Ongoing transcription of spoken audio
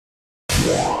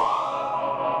LMJ,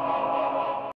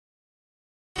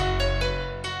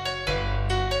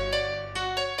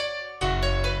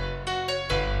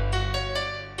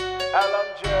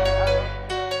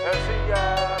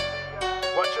 SCF,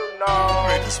 what you know?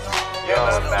 Yeah,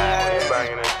 the bang,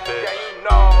 banging this bitch. yeah, you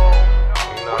know,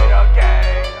 we the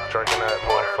gang, Drinking that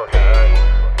Poohder, motherfucking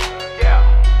yeah,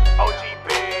 OGB,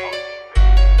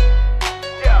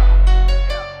 yeah,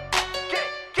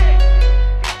 gang.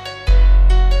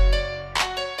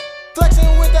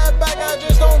 Flexing with that back, I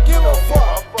just don't give a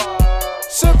fuck.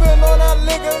 Sipping on that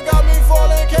liquor, got me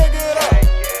falling, can't get up.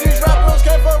 These rappers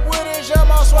can't fuck with it, yeah,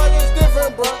 my swag is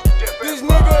different, bro. These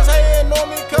niggas hating on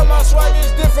me, cause my swag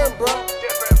is different, bro.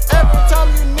 Every time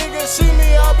you niggas see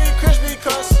me, I'll be crispy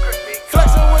cuss.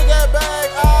 Flexing with that bag,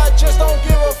 I just don't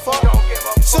give a fuck.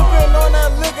 Sipping on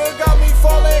that liquor, got me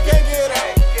falling, can't get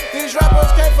up. These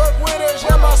rappers can't fuck with it,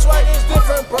 yeah, my swag is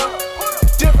different, bro.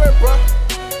 Different, bro.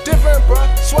 Different, bro.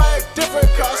 Swag, different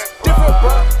cuss. Different,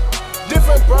 bro.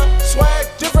 Different, bro. Swag,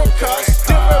 different cuss.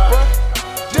 Different, bro.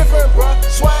 Different, bro.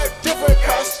 Swag, different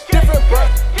cuss. Different, bro.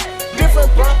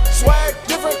 Different, bro. Swag,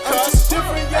 different cuss.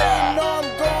 Different, yeah, you know I'm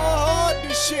going hard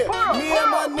this shit. Me and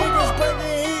my niggas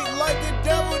bringing heat like the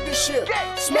devil this shit.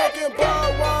 Smoking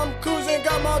bar while I'm cruising,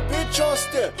 got my bitch on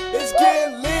step. It's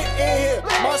getting lit in here.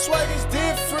 My swag is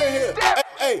different here.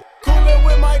 Hey, coolin'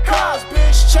 with my cars,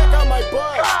 bitch. Check out my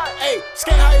buzz. Hey,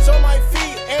 skate highs on my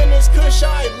feet, and it's kush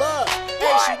I love.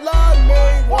 Hey, she love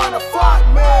me, wanna fuck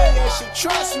me, and she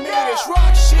trust me. This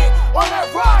rock shit, on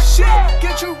that rock shit,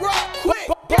 get you rock quick.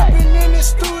 Bumpin' in the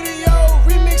studio,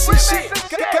 remixing shit.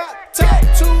 Got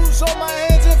tattoos on my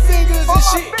hands and fingers and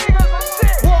shit.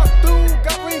 Walk through,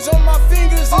 got rings on my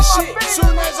fingers and shit.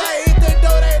 Soon as I hit the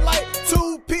door, they like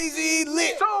 2Ps, he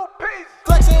lit.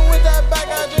 Flexing with that back,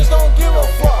 I just don't give a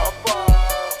fuck.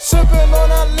 Sipping on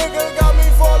that liquor, got me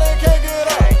falling, can't get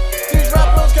up. These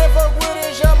rappers can't fuck with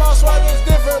it, yeah, my swag is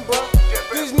different, bro.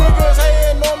 These niggas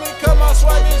hating on me, cause my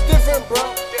swag is different, bro.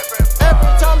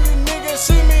 Every time you niggas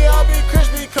see me, I'll be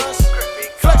crispy cuss.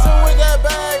 Flexing with that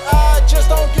bag, I just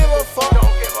don't give a fuck.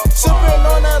 Sipping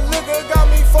on that liquor, got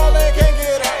me falling, can't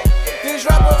get up. These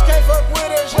rappers can't fuck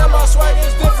with it, yeah, my swag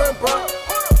is different, bro.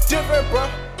 Different, bro.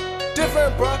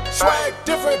 Different, bro. Swag,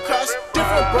 different cuss.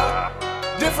 Different, bro.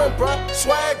 Different, bro.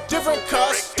 Swag, different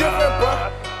cuss. Different,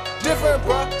 bro. Different,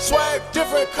 bro. Swag,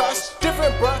 different cuss.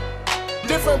 Different, bro.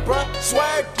 Different, bro.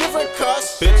 Swag, different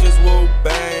cuss. Bitches will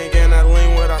bang and I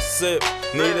lean what I sip.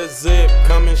 Need a zip,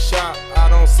 come and shop, I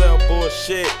don't sell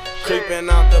bullshit. Creeping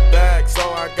out the back, so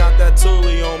I got that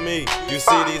toolie on me. You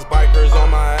see these bikers on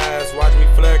my ass, watch me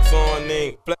flex on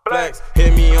me. Flex,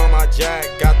 hit me on my jack,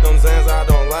 got them Zans I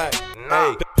don't lack.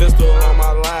 Hey, pistol on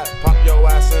my lap, pop your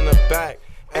ass in the back.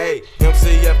 Hey,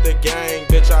 MCF the gang,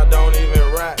 bitch I don't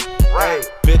even rap. Hey,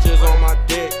 bitches on my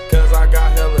dick, cause I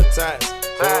got hella tats.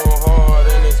 Going hard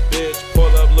in this bitch, pull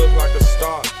up look like a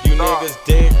star. You niggas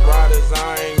dick riders,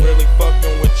 I ain't really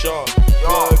fucking with y'all.